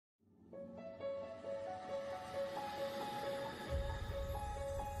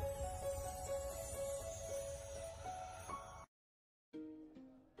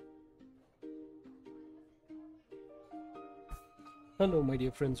Hello my dear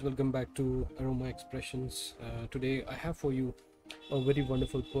friends, welcome back to Aroma Expressions. Today I have for you a very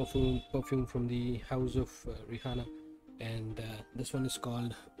wonderful perfume from the house of Rihanah, and this one is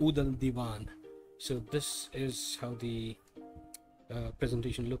called Oud Al Deewan. So this is how the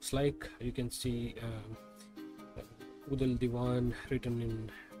presentation looks like. You can see Oud Al Deewan written in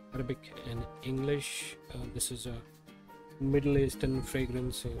Arabic and English. This is a Middle Eastern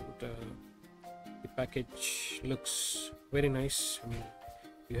fragrance, and the package looks very nice. I mean,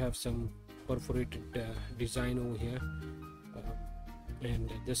 you have some perforated design over here,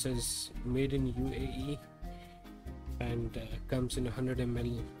 and this is made in UAE and comes in a 100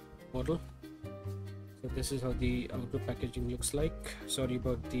 ml bottle. So this is how the outer packaging looks like. Sorry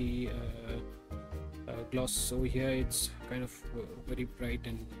about the gloss over here, it's kind of very bright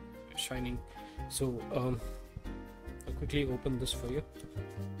and shining. So I'll quickly open this for you.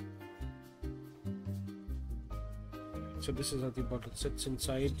 So this is how the bottle sits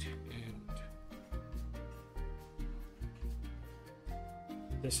inside, and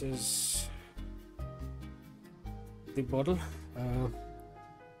this is the bottle.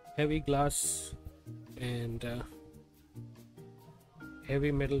 Heavy glass and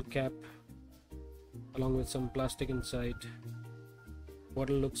heavy metal cap along with some plastic inside.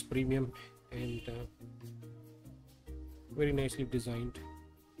 Bottle looks premium and very nicely designed.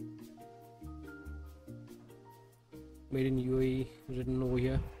 Made in UAE written over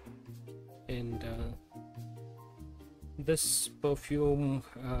here, and this perfume,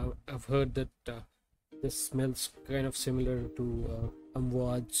 I've heard that this smells kind of similar to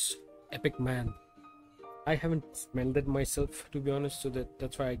Amouge Epic Man. I haven't smelled it myself, to be honest, so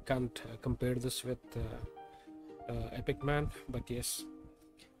that's why I can't compare this with Epic Man. But yes,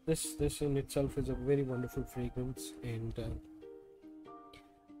 this in itself is a very wonderful fragrance, and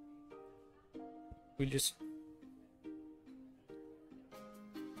we'll just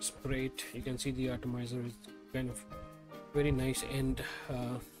spray it. You can see the atomizer is kind of very nice, and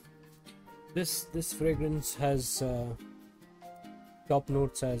this fragrance has top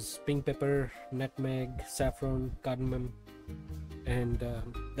notes as pink pepper, nutmeg, saffron, cardamom, and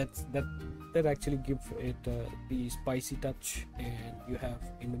that actually gives it the spicy touch. And you have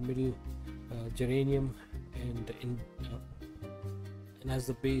in the middle geranium, and and as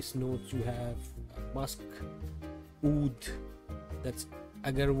the base notes you have musk, oud, that's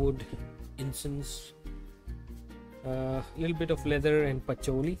agarwood, incense, a little bit of leather and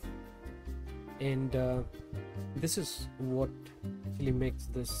patchouli, and this is what actually makes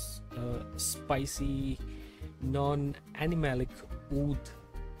this spicy, non-animalic oud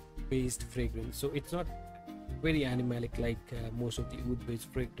based fragrance. So it's not very animalic like most of the oud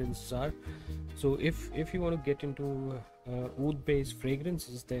based fragrances are. So if you want to get into oud based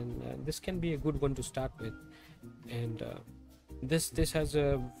fragrances, then this can be a good one to start with. And this has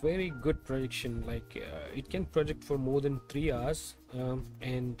a very good projection, like it can project for more than 3 hours,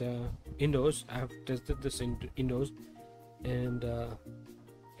 and indoors. I have tested this indoors, and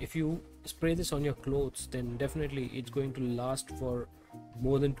if you spray this on your clothes, then definitely it's going to last for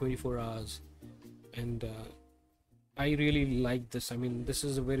more than 24 hours. And I really like this. I mean, this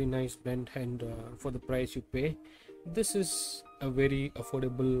is a very nice blend, and for the price you pay, this is a very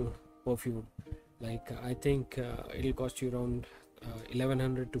affordable perfume. Like I think it'll cost you around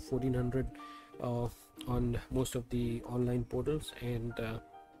 1100 to 1400 on most of the online portals, and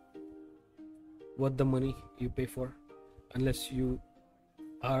worth the money you pay for, unless you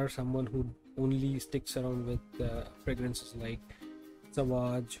are someone who only sticks around with fragrances like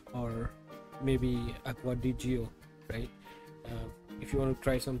Savage or maybe Aqua di Gio, right? If you want to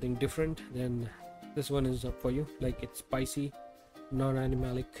try something different, then this one is up for you. Like, it's spicy,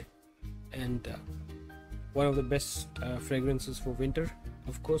 non-animalic, and one of the best fragrances for winter,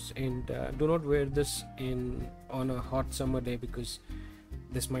 of course. And do not wear this on a hot summer day, because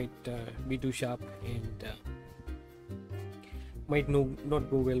this might be too sharp and might not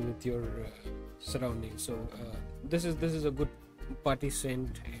go well with your surroundings. So this is a good party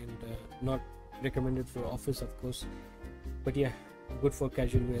scent, and not recommended for office, of course, but yeah, good for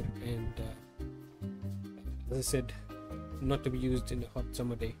casual wear, and as I said, not to be used in a hot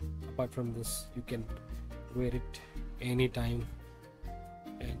summer day. Apart from this, you can wear it anytime,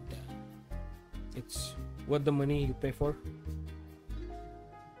 and it's worth the money you pay for.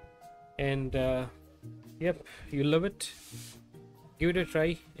 And yep, you love it. Give it a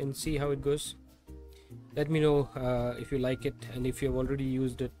try and see how it goes. Let me know if you like it, and if you've already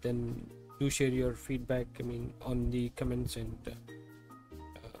used it, then do share your feedback, I mean, on the comments, and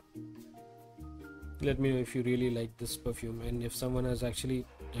let me know if you really like this perfume, and if someone has actually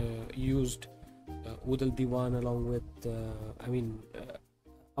used Oud Al Deewan along with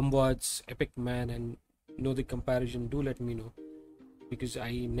Amouge Epic Man, and know the comparison, do let me know, because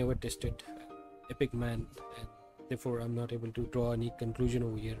I never tested Epic Man, and therefore I'm not able to draw any conclusion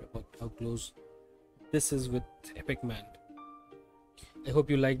over here about how close this is with Epic Man. I hope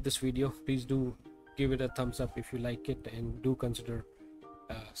you liked this video. Please do give it a thumbs up if you like it, and do consider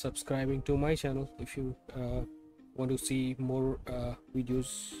subscribing to my channel if you want to see more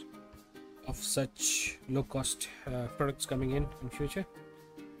videos of such low cost products coming in future.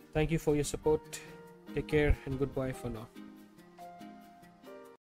 Thank you for your support. Take care and goodbye for now.